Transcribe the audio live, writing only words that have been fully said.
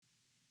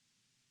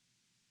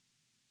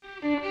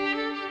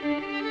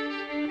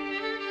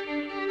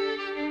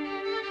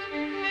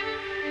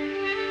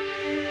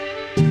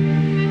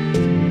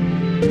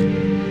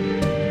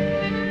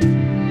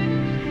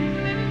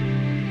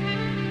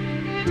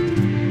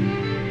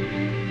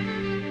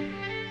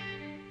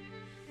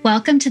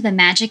Welcome to the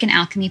Magic and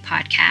Alchemy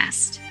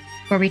podcast,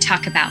 where we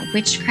talk about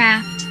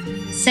witchcraft,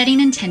 setting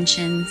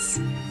intentions,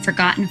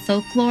 forgotten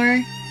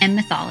folklore, and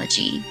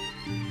mythology.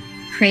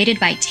 Created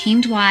by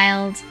Tamed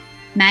Wild,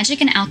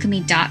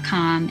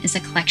 magicandalchemy.com is a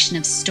collection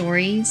of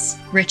stories,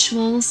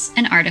 rituals,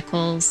 and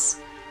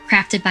articles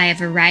crafted by a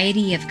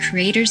variety of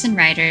creators and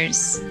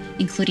writers,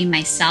 including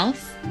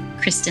myself,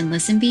 Kristen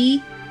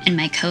Lisenby, and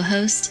my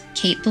co-host,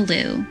 Kate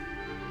Ballou.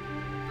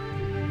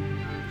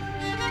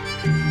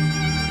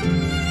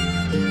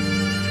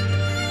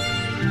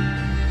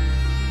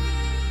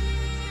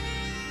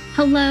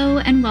 Hello,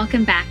 and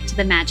welcome back to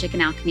the Magic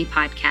and Alchemy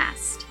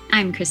podcast.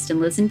 I'm Kristen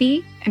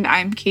Lisenby. And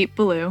I'm Kate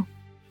Ballou.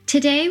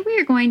 Today, we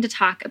are going to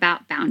talk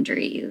about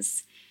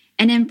boundaries.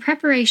 And in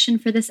preparation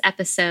for this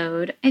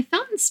episode, I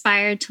felt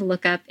inspired to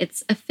look up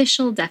its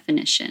official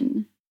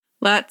definition.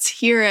 Let's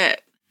hear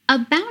it. A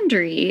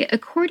boundary,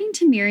 according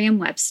to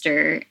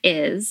Merriam-Webster,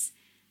 is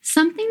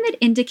something that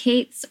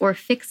indicates or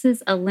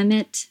fixes a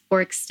limit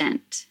or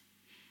extent.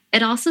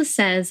 It also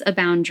says a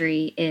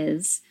boundary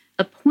is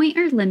a point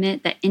or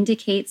limit that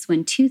indicates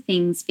when two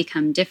things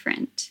become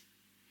different.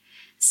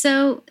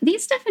 So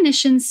these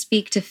definitions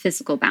speak to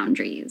physical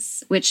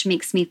boundaries, which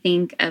makes me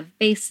think of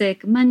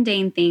basic,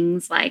 mundane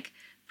things like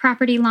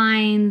property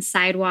lines,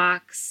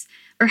 sidewalks,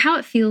 or how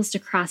it feels to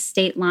cross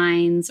state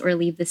lines or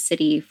leave the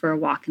city for a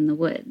walk in the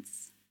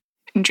woods.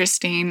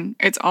 Interesting.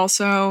 It's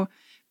also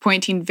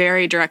pointing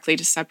very directly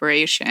to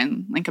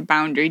separation, like a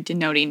boundary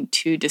denoting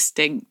two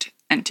distinct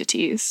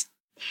entities.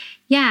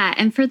 Yeah,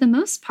 and for the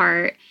most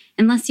part,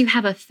 unless you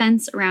have a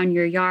fence around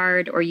your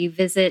yard or you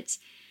visit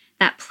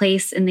that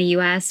place in the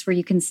U.S. where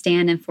you can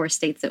stand in 4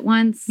 states at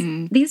once,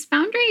 these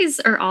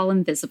boundaries are all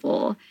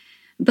invisible,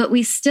 but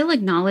we still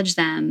acknowledge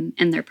them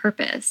and their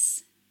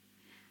purpose.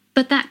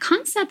 But that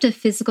concept of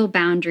physical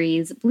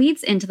boundaries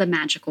bleeds into the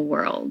magical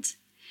world.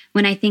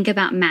 When I think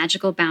about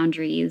magical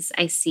boundaries,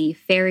 I see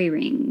fairy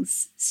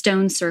rings,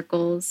 stone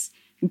circles,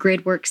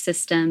 gridwork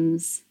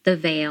systems, the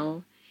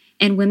veil,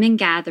 and women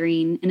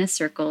gathering in a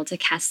circle to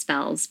cast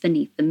spells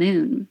beneath the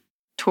moon.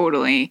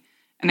 Totally.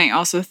 And I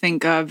also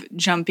think of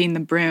jumping the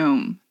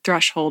broom,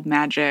 threshold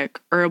magic,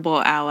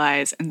 herbal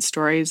allies, and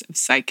stories of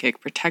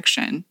psychic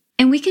protection.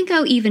 And we can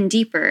go even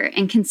deeper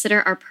and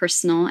consider our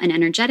personal and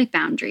energetic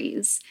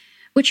boundaries,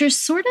 which are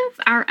sort of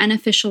our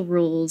unofficial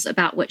rules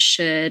about what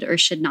should or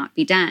should not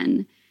be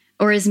done,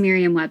 or as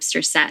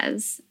Merriam-Webster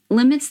says,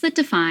 limits that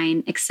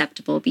define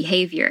acceptable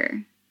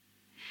behavior.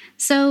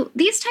 So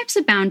these types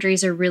of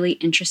boundaries are really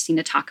interesting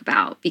to talk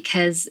about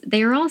because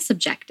they are all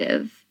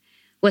subjective.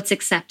 What's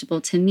acceptable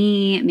to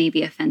me may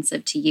be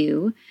offensive to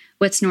you.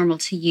 What's normal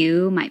to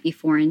you might be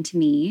foreign to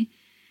me.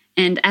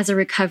 And as a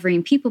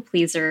recovering people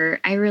pleaser,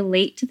 I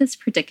relate to this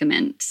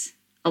predicament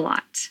a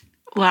lot.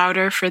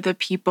 Louder for the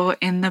people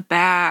in the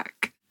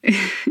back.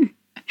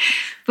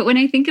 But when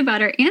I think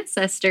about our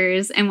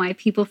ancestors and why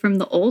people from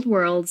the old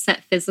world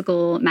set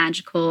physical,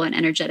 magical, and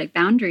energetic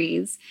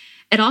boundaries,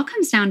 it all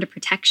comes down to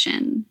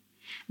protection.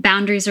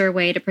 Boundaries are a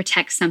way to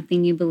protect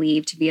something you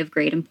believe to be of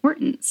great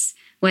importance,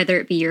 whether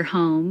it be your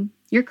home,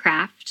 your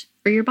craft,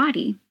 or your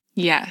body.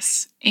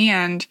 Yes.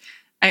 And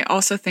I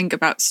also think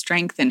about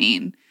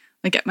strengthening.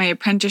 Like at my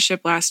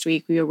apprenticeship last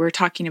week, we were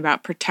talking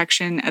about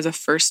protection as a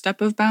first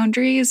step of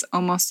boundaries,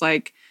 almost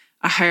like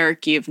a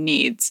hierarchy of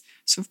needs.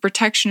 So if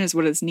protection is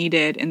what is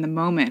needed in the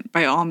moment,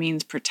 by all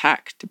means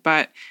protect.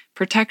 But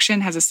protection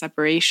has a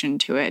separation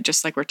to it,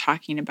 just like we're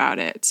talking about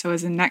it. So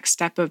as a next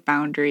step of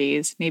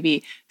boundaries,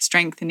 maybe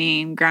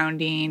strengthening,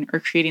 grounding,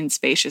 or creating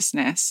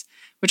spaciousness,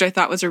 which I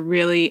thought was a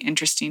really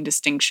interesting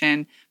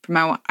distinction from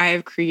how I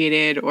have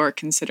created or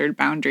considered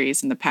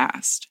boundaries in the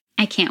past.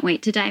 I can't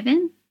wait to dive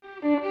in.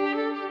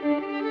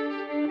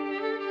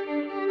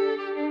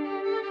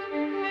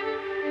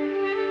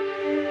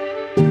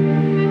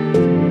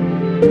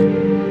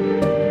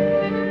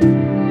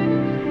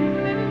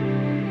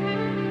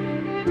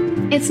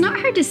 It's not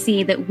hard to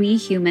see that we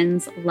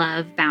humans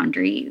love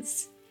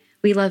boundaries.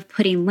 We love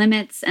putting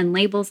limits and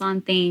labels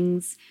on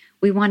things.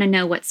 We want to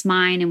know what's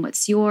mine and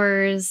what's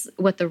yours,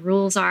 what the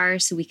rules are,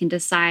 so we can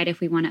decide if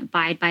we want to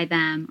abide by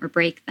them or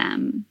break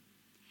them.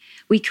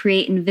 We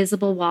create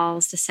invisible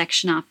walls to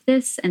section off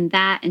this and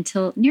that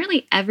until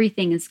nearly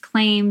everything is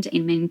claimed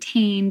and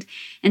maintained,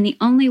 and the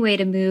only way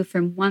to move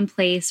from one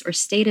place or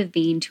state of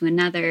being to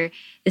another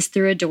is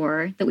through a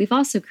door that we've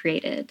also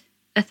created,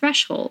 a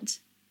threshold.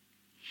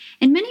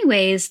 In many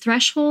ways,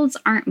 thresholds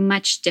aren't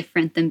much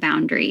different than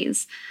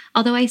boundaries,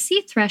 although I see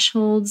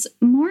thresholds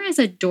more as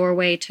a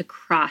doorway to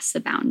cross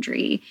a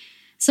boundary.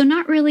 So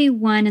not really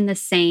one and the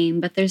same,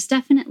 but there's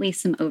definitely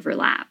some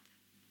overlap.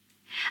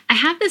 I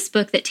have this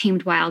book that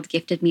Tamed Wild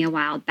gifted me a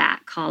while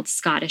back called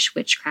Scottish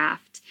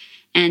Witchcraft,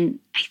 and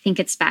I think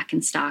it's back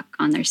in stock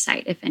on their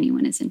site if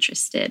anyone is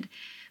interested.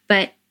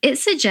 But it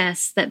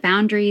suggests that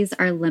boundaries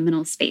are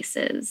liminal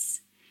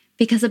spaces.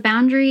 Because a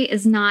boundary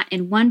is not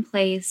in one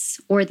place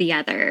or the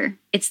other.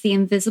 It's the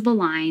invisible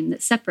line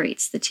that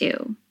separates the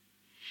two.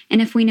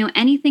 And if we know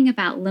anything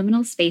about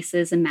liminal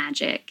spaces and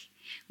magic,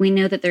 we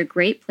know that they're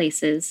great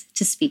places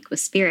to speak with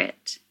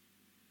spirit.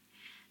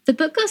 The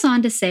book goes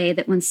on to say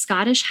that when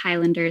Scottish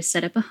Highlanders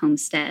set up a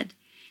homestead,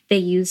 they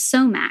used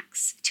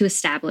sumacs to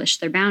establish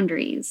their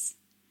boundaries.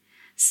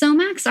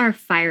 Sumacs are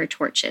fire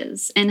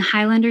torches, and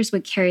Highlanders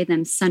would carry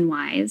them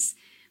sunwise,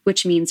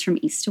 which means from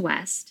east to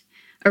west,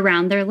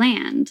 around their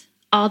land,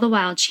 all the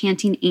while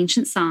chanting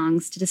ancient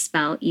songs to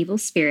dispel evil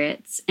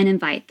spirits and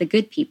invite the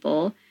good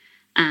people,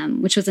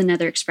 which was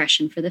another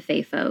expression for the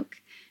Fae folk,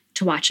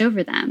 to watch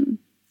over them.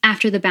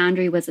 After the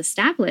boundary was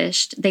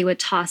established, they would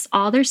toss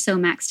all their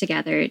sumacs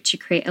together to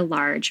create a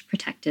large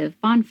protective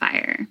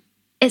bonfire.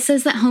 It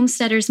says that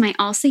homesteaders might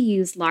also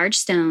use large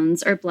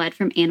stones or blood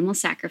from animal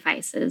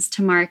sacrifices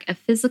to mark a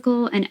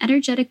physical and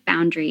energetic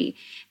boundary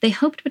they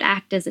hoped would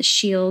act as a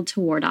shield to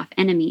ward off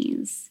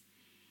enemies.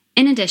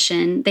 In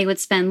addition, they would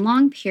spend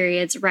long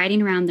periods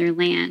riding around their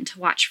land to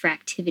watch for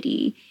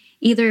activity,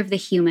 either of the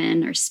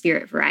human or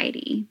spirit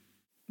variety.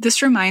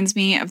 This reminds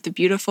me of the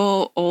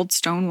beautiful old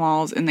stone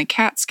walls in the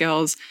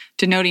Catskills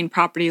denoting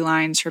property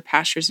lines for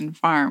pastures and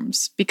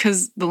farms.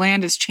 Because the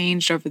land has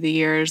changed over the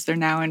years, they're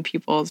now in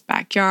people's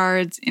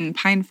backyards, in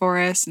pine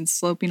forests, and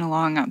sloping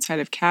along outside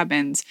of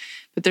cabins.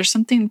 But there's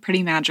something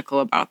pretty magical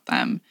about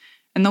them.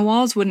 And the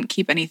walls wouldn't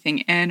keep anything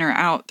in or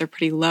out. They're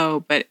pretty low,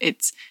 but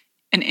it's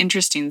an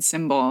interesting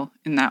symbol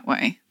in that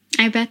way.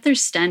 I bet they're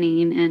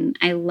stunning, and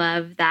I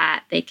love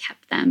that they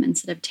kept them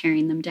instead of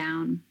tearing them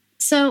down.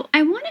 So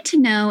I wanted to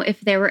know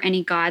if there were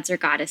any gods or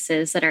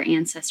goddesses that our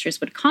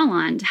ancestors would call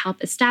on to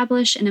help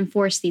establish and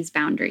enforce these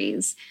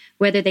boundaries,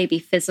 whether they be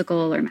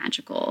physical or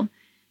magical.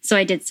 So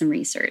I did some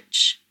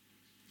research.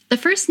 The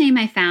first name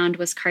I found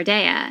was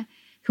Cardaea,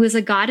 who is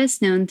a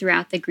goddess known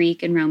throughout the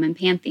Greek and Roman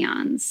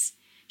pantheons.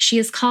 She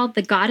is called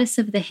the goddess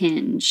of the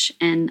hinge,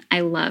 and I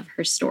love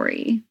her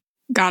story.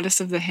 Goddess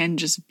of the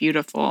Hinge is a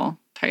beautiful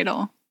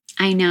title.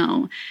 I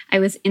know. I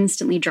was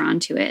instantly drawn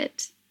to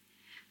it.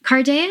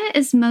 Cardaea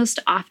is most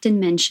often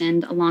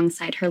mentioned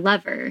alongside her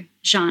lover,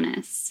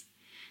 Janus.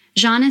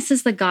 Janus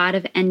is the god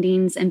of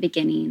endings and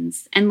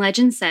beginnings, and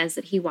legend says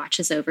that he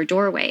watches over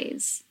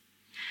doorways.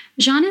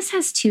 Janus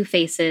has two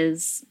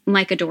faces,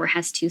 like a door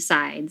has two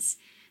sides,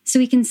 so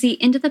he can see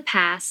into the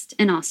past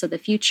and also the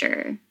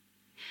future.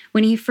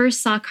 When he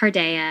first saw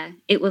Cardaea,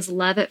 it was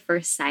love at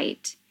first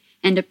sight,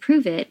 and to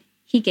prove it,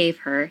 he gave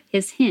her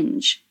his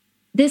hinge.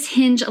 This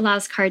hinge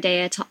allows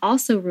Cardaea to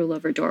also rule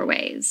over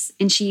doorways,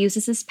 and she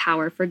uses this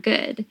power for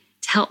good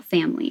to help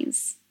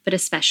families, but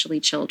especially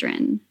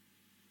children.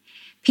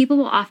 People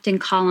will often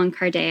call on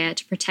Cardaea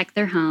to protect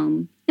their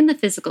home, in the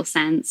physical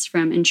sense,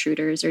 from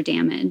intruders or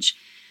damage,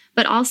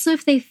 but also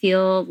if they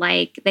feel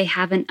like they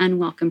have an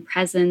unwelcome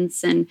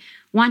presence and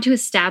want to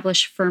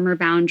establish firmer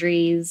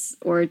boundaries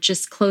or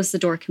just close the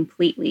door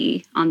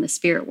completely on the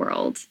spirit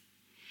world.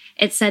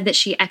 It's said that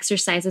she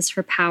exercises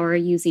her power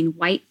using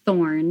white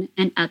thorn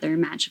and other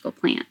magical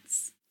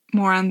plants.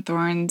 More on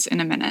thorns in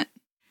a minute.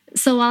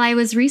 So while I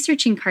was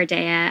researching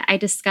Cardaea, I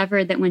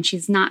discovered that when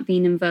she's not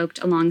being invoked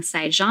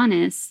alongside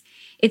Janus,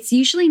 it's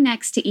usually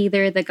next to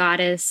either the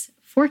goddess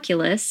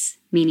Forculus,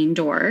 meaning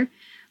door,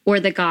 or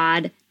the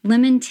god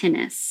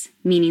Limontinus,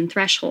 meaning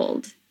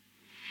threshold.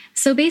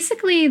 So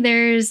basically,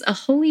 there's a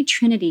holy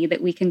trinity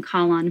that we can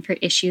call on for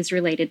issues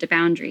related to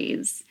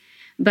boundaries.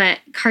 But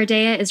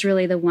Cardaea is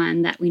really the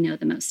one that we know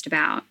the most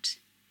about.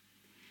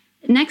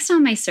 Next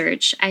on my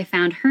search, I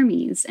found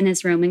Hermes and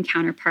his Roman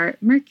counterpart,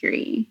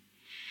 Mercury.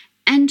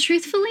 And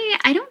truthfully,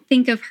 I don't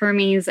think of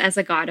Hermes as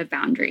a god of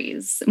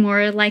boundaries,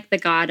 more like the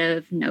god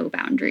of no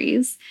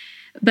boundaries.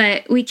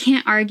 But we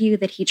can't argue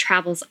that he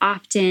travels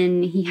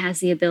often, he has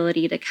the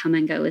ability to come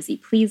and go as he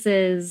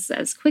pleases,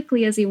 as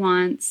quickly as he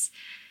wants.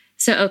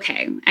 So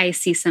okay, I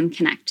see some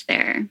connect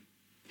there.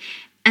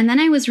 And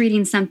then I was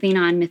reading something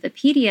on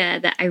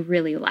Mythopedia that I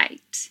really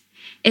liked.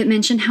 It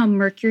mentioned how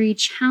Mercury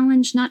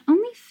challenged not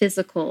only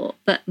physical,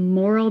 but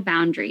moral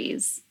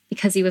boundaries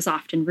because he was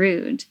often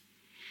rude.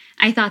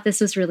 I thought this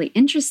was really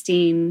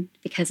interesting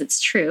because it's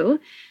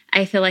true.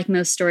 I feel like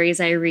most stories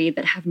I read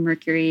that have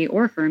Mercury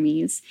or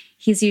Hermes,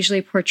 he's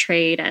usually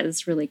portrayed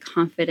as really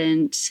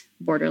confident,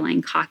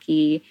 borderline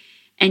cocky,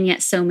 and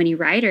yet so many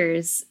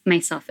writers,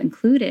 myself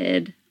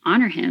included,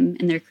 honor him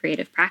in their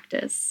creative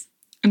practice.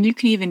 And you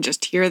can even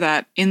just hear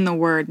that in the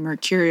word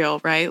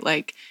mercurial, right?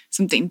 Like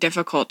something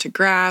difficult to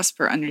grasp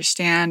or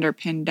understand or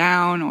pin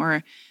down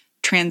or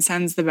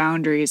transcends the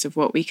boundaries of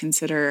what we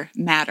consider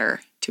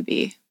matter to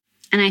be.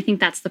 And I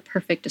think that's the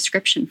perfect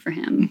description for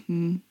him.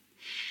 Mm-hmm.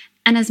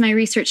 And as my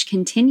research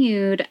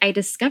continued, I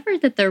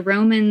discovered that the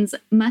Romans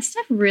must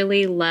have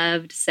really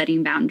loved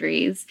setting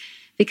boundaries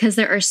because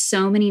there are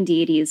so many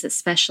deities that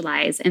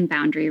specialize in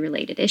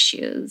boundary-related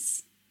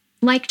issues.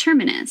 Like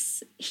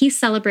Terminus, he's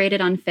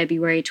celebrated on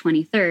February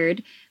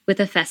 23rd with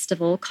a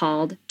festival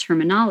called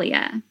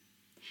Terminalia.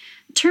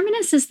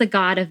 Terminus is the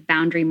god of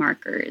boundary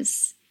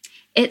markers.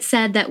 It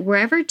said that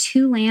wherever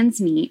two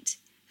lands meet,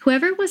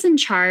 whoever was in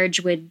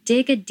charge would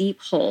dig a deep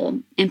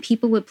hole and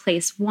people would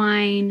place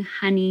wine,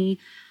 honey,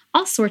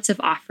 all sorts of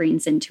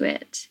offerings into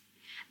it.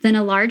 Then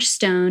a large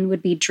stone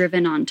would be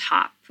driven on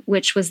top,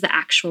 which was the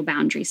actual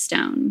boundary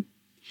stone.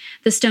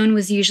 The stone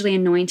was usually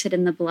anointed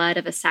in the blood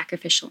of a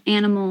sacrificial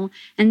animal,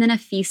 and then a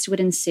feast would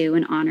ensue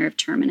in honor of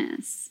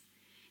Terminus.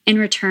 In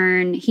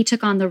return, he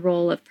took on the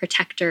role of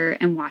protector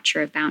and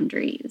watcher of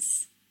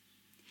boundaries.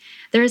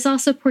 There is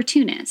also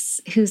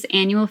Portunus, whose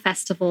annual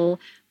festival,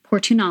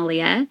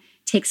 Portunalia,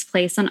 takes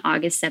place on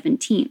August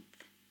 17th.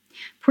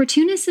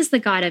 Portunus is the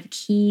god of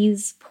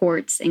keys,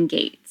 ports, and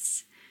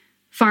gates.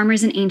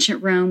 Farmers in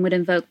ancient Rome would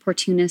invoke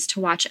Portunus to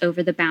watch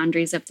over the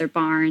boundaries of their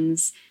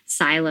barns,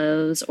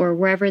 silos, or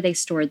wherever they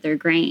stored their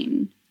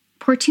grain.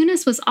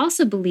 Portunus was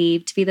also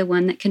believed to be the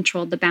one that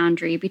controlled the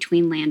boundary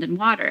between land and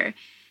water,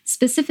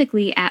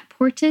 specifically at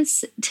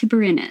Portus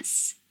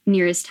Tiberinus,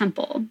 near his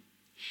temple.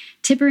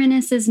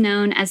 Tiberinus is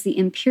known as the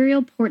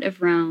imperial port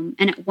of Rome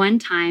and at one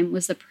time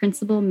was the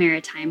principal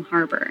maritime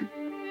harbor.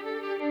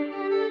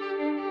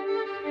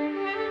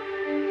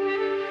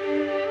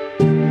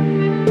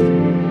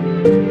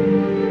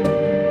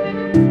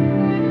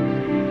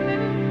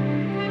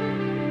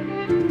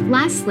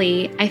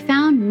 Lastly, I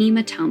found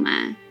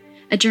Nematoma,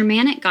 a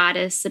Germanic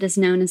goddess that is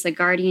known as the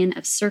guardian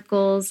of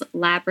circles,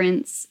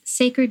 labyrinths,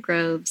 sacred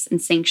groves,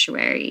 and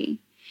sanctuary.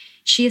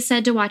 She is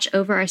said to watch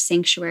over our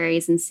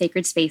sanctuaries and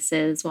sacred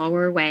spaces while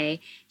we're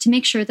away to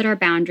make sure that our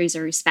boundaries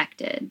are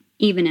respected,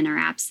 even in our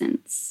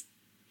absence.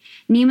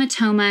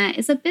 Nematoma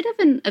is a bit of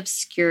an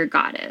obscure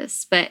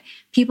goddess, but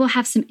people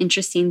have some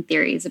interesting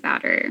theories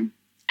about her.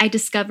 I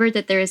discovered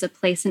that there is a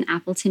place in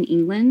Appleton,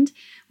 England,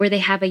 where they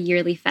have a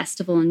yearly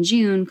festival in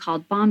June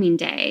called Bombing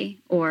Day,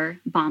 or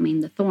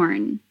Bombing the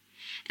Thorn.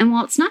 And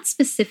while it's not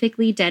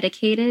specifically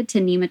dedicated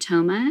to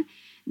Nematoma,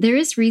 there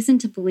is reason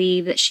to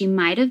believe that she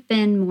might have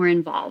been more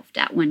involved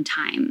at one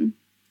time.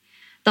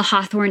 The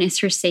hawthorn is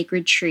her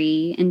sacred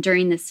tree, and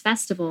during this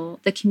festival,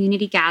 the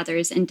community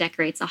gathers and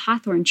decorates a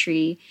hawthorn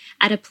tree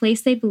at a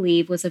place they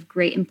believe was of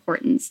great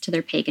importance to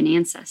their pagan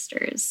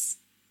ancestors.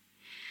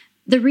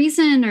 The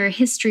reason or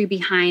history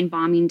behind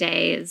Bombing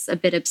Day is a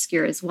bit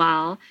obscure as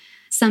well.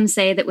 Some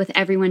say that with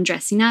everyone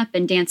dressing up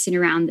and dancing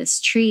around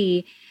this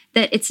tree,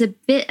 that it's a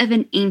bit of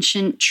an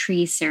ancient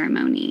tree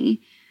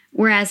ceremony,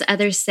 whereas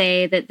others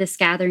say that this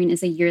gathering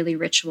is a yearly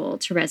ritual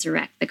to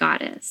resurrect the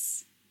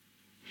goddess.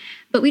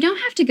 But we don't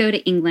have to go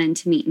to England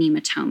to meet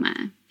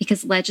Nematoma,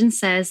 because legend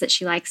says that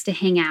she likes to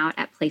hang out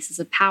at places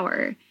of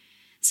power.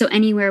 So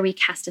anywhere we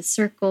cast a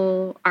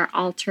circle, our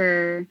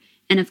altar,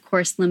 and of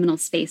course, liminal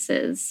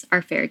spaces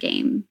are fair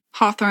game.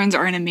 Hawthorns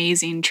are an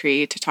amazing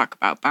tree to talk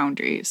about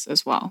boundaries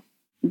as well.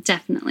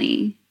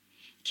 Definitely.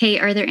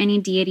 Kate, are there any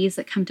deities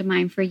that come to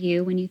mind for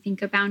you when you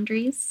think of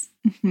boundaries?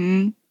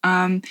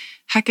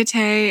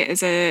 Hecate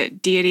is a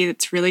deity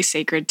that's really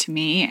sacred to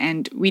me,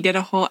 and we did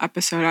a whole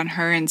episode on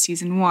her in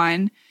season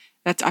 1.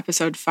 That's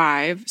episode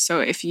 5.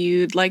 So if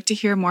you'd like to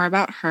hear more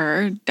about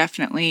her,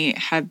 definitely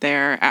head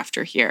there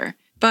after here.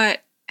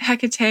 But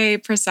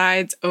Hecate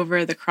presides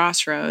over the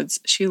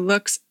crossroads. She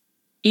looks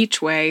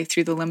each way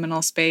through the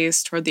liminal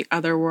space toward the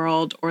other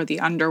world or the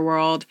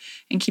underworld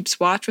and keeps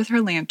watch with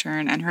her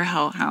lantern and her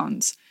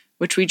hellhounds,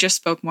 which we just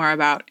spoke more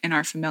about in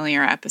our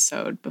familiar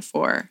episode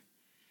before.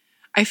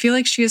 I feel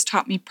like she has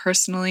taught me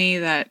personally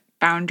that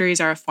boundaries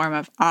are a form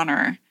of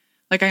honor.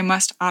 Like I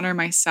must honor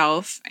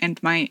myself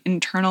and my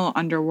internal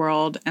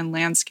underworld and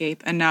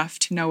landscape enough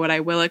to know what I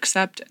will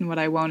accept and what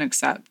I won't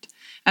accept.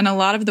 And a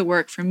lot of the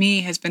work for me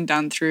has been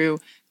done through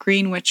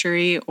green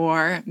witchery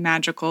or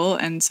magical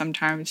and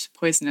sometimes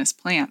poisonous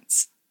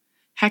plants.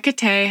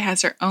 Hecate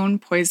has her own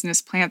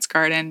poisonous plants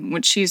garden,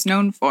 which she's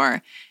known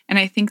for, and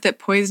I think that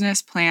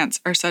poisonous plants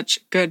are such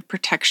good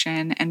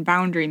protection and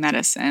boundary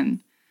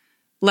medicine.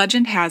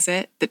 Legend has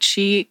it that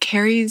she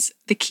carries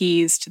the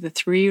keys to the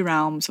 3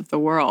 realms of the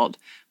world,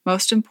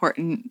 most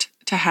important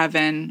to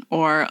heaven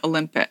or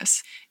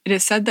Olympus. It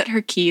is said that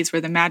her keys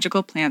were the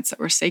magical plants that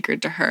were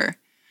sacred to her,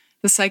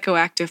 the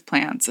psychoactive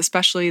plants,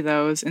 especially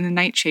those in the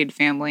nightshade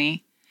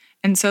family.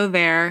 And so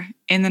there,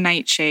 in the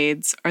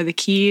nightshades, are the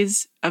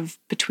keys of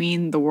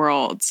between the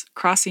worlds,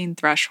 crossing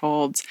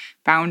thresholds,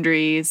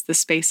 boundaries, the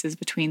spaces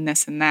between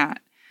this and that.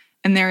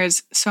 And there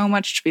is so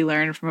much to be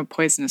learned from a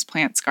poisonous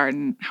plants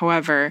garden.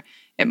 However,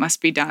 it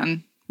must be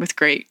done with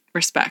great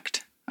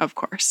respect, of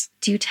course.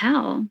 Do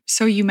tell.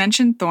 So you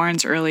mentioned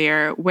thorns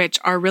earlier, which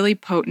are really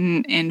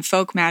potent in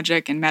folk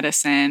magic and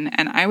medicine.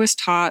 And I was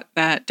taught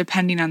that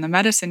depending on the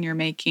medicine you're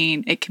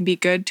making, it can be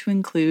good to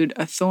include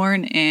a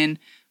thorn in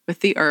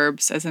with the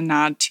herbs as a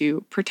nod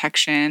to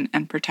protection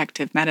and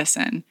protective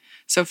medicine.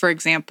 So for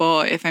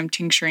example, if I'm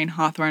tincturing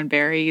hawthorn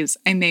berries,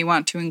 I may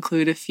want to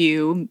include a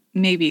few,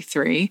 maybe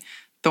 3,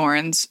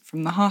 thorns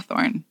from the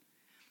hawthorn.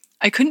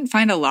 I couldn't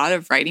find a lot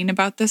of writing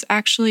about this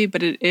actually,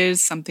 but it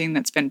is something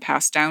that's been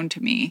passed down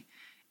to me.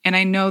 And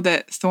I know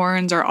that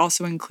thorns are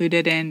also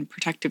included in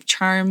protective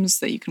charms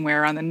that you can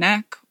wear on the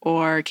neck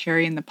or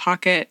carry in the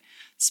pocket,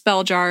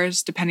 spell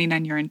jars, depending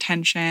on your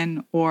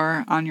intention,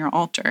 or on your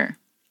altar.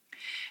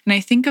 And I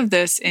think of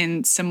this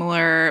in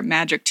similar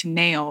magic to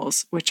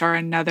nails, which are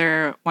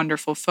another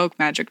wonderful folk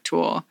magic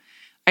tool.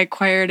 I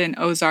acquired an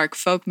Ozark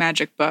folk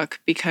magic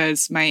book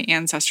because my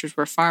ancestors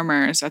were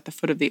farmers at the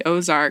foot of the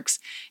Ozarks,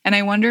 and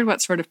I wondered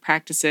what sort of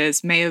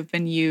practices may have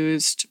been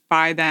used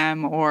by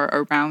them or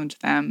around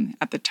them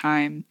at the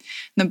time.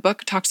 And the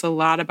book talks a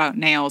lot about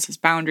nails as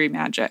boundary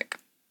magic.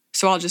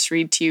 So I'll just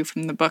read to you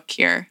from the book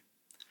here.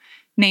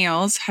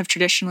 Nails have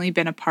traditionally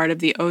been a part of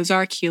the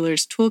Ozark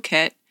Healer's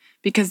toolkit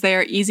because they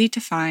are easy to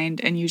find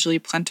and usually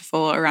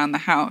plentiful around the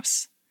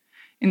house.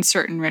 In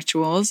certain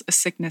rituals, a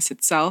sickness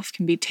itself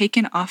can be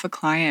taken off a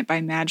client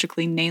by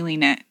magically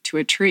nailing it to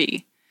a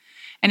tree.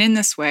 And in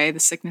this way, the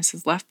sickness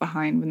is left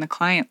behind when the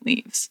client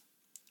leaves.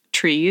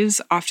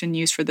 Trees, often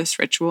used for this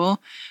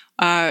ritual,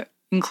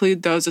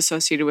 include those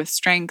associated with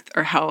strength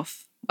or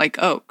health,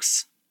 like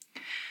oaks.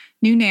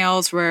 New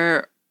nails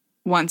were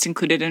once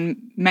included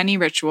in many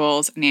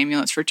rituals and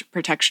amulets for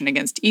protection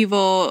against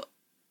evil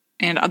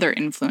and other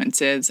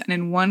influences, and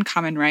in one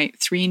common rite,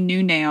 3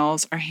 new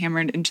nails are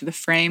hammered into the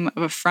frame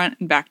of a front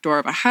and back door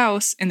of a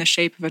house in the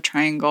shape of a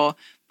triangle,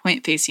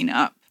 point facing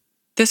up.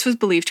 This was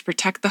believed to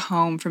protect the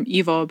home from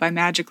evil by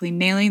magically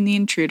nailing the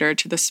intruder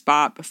to the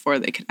spot before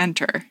they could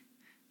enter.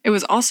 It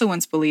was also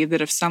once believed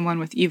that if someone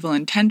with evil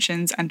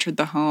intentions entered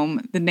the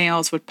home, the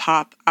nails would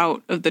pop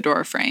out of the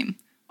door frame,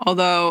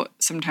 although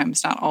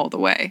sometimes not all the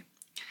way.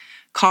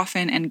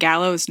 Coffin and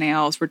gallows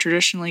nails were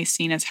traditionally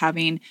seen as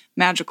having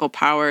magical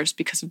powers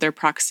because of their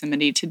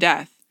proximity to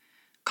death.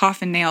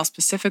 Coffin nails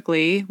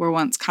specifically were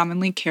once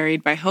commonly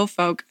carried by hill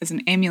folk as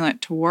an amulet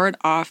to ward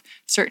off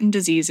certain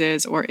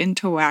diseases or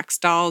into wax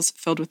dolls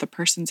filled with a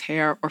person's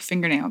hair or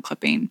fingernail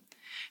clipping.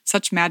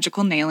 Such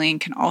magical nailing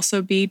can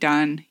also be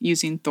done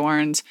using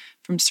thorns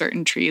from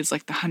certain trees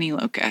like the honey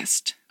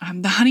locust.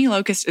 The honey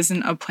locust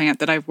isn't a plant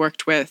that I've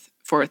worked with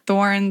for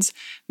thorns.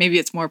 Maybe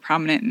it's more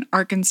prominent in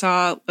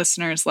Arkansas.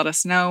 Listeners, let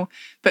us know.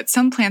 But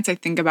some plants I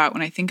think about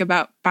when I think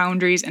about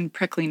boundaries and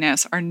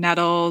prickliness are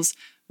nettles,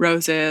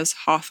 roses,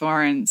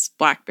 hawthorns,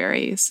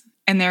 blackberries.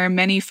 And there are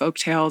many folk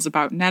tales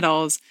about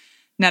nettles,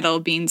 nettle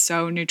being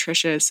so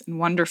nutritious and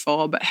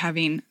wonderful, but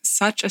having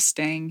such a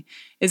sting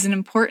is an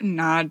important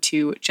nod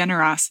to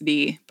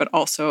generosity, but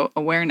also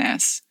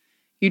awareness.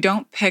 You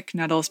don't pick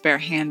nettles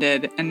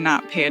barehanded and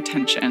not pay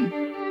attention.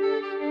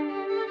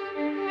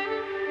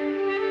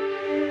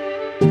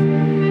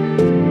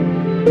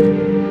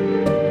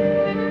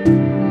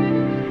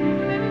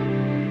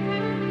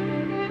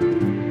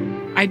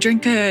 I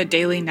drink a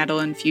daily nettle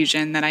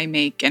infusion that I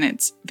make, and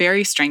it's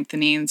very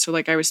strengthening. So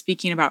like I was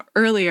speaking about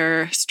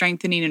earlier,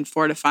 strengthening and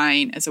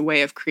fortifying as a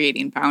way of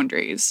creating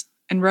boundaries.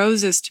 And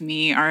roses to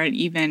me are an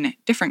even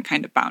different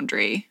kind of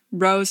boundary.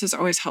 Rose has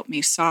always helped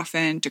me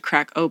soften, to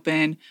crack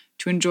open,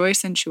 to enjoy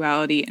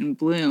sensuality and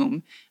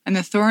bloom. And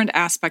the thorned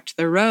aspect to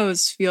the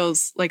rose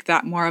feels like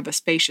that more of a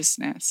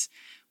spaciousness.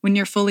 When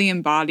you're fully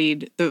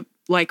embodied,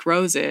 like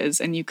roses,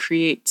 and you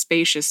create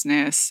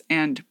spaciousness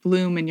and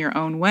bloom in your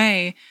own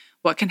way,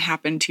 what can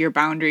happen to your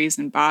boundaries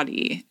and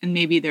body? And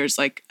maybe there's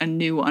like a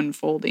new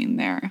unfolding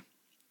there.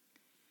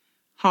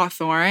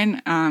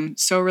 Hawthorn,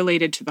 so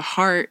related to the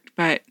heart,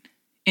 but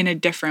in a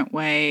different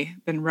way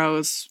than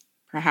rose,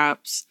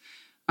 perhaps.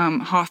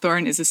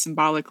 Hawthorn is a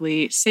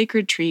symbolically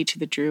sacred tree to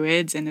the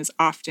Druids and is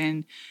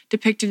often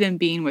depicted in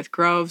being with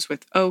groves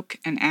with oak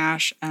and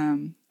ash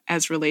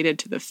as related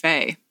to the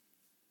Fae.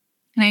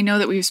 And I know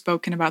that we've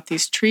spoken about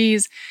these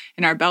trees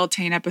in our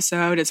Beltane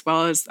episode as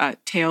well as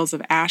Tales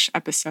of Ash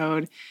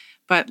episode,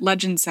 but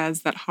legend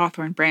says that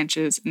hawthorn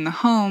branches in the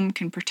home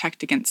can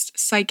protect against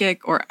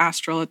psychic or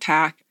astral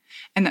attack,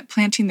 and that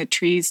planting the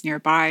trees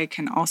nearby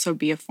can also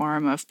be a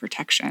form of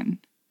protection.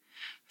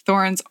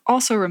 Thorns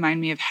also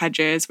remind me of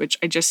hedges, which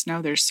I just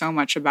know there's so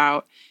much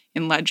about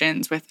in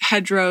legends with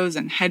hedgerows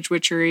and hedge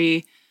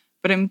witchery.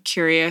 But I'm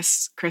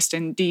curious,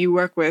 Kristen, do you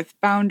work with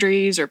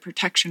boundaries or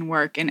protection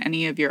work in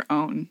any of your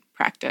own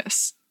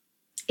practice?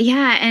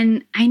 Yeah,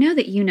 and I know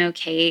that you know,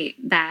 Kate,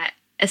 that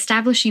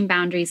establishing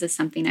boundaries is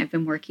something I've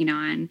been working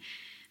on.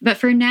 But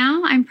for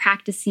now, I'm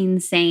practicing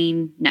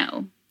saying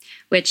no,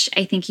 which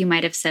I think you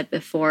might have said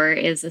before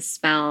is a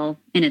spell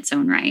in its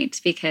own right.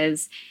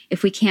 Because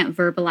if we can't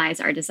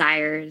verbalize our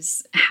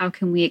desires, how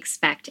can we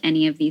expect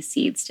any of these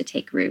seeds to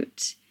take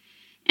root?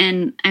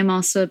 And I'm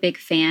also a big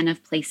fan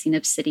of placing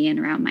obsidian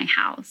around my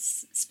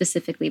house,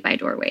 specifically by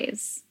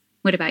doorways.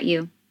 What about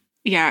you?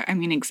 Yeah, I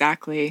mean,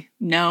 exactly.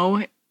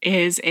 No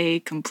is a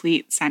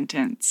complete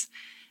sentence.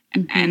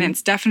 And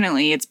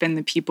it's been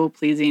the people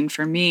pleasing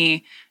for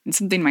me. And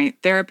something my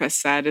therapist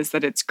said is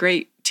that it's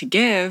great to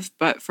give,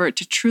 but for it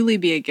to truly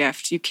be a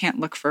gift, you can't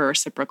look for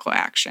reciprocal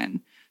action.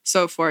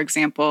 So, for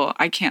example,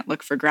 I can't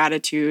look for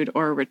gratitude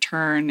or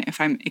return if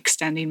I'm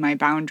extending my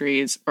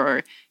boundaries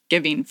or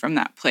giving from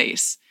that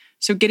place.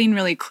 So getting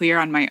really clear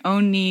on my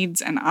own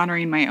needs and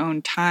honoring my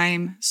own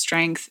time,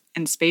 strength,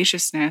 and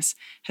spaciousness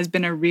has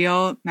been a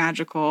real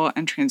magical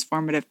and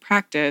transformative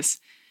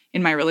practice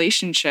in my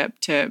relationship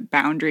to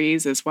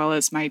boundaries as well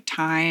as my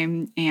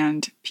time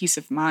and peace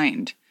of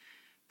mind.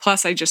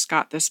 Plus, I just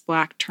got this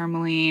black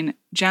tourmaline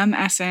gem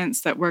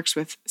essence that works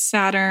with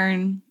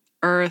Saturn,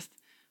 Earth,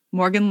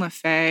 Morgan Le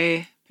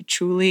Fay,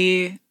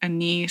 patchouli,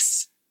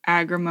 anise,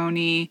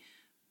 agrimony,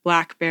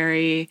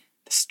 blackberry,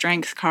 the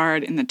strength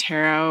card in the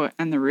tarot,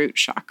 and the root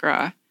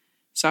chakra.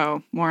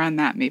 So more on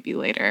that maybe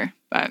later.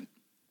 But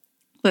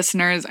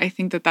listeners, I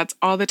think that that's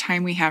all the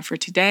time we have for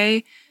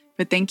today.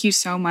 But thank you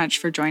so much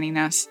for joining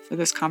us for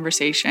this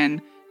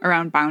conversation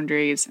around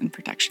boundaries and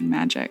protection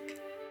magic.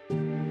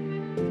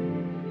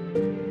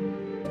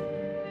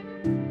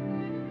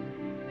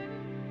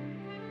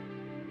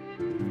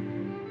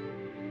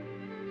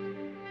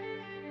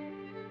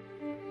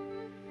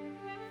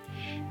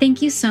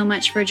 Thank you so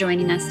much for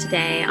joining us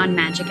today on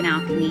Magic and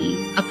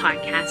Alchemy, a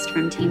podcast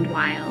from Tamed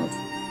Wild.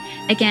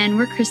 Again,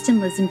 we're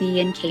Kristen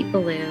Lisenby and Kate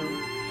Ballou.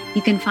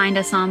 You can find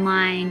us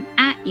online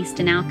at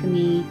Easton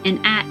Alchemy and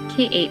at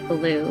K8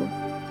 Ballou.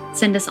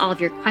 Send us all of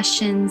your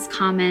questions,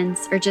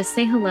 comments, or just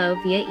say hello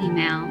via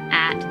email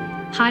at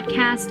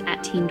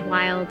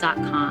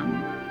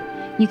podcast@tamedwild.com.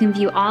 You can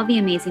view all the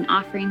amazing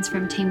offerings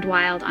from Tamed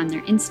Wild on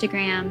their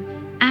Instagram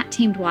at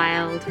Tamed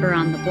Wild or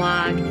on the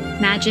blog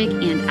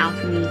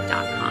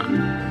magicandalchemy.com.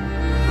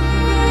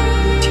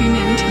 Tune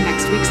in to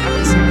next week's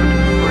episode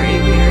for a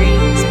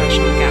very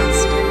special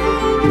guest.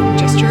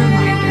 Just a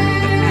reminder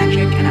that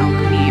magic and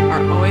alchemy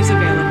are always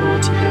available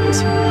to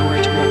those who know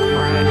where to look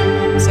for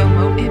it. So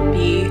mote it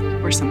be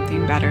or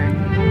something better.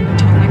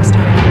 Until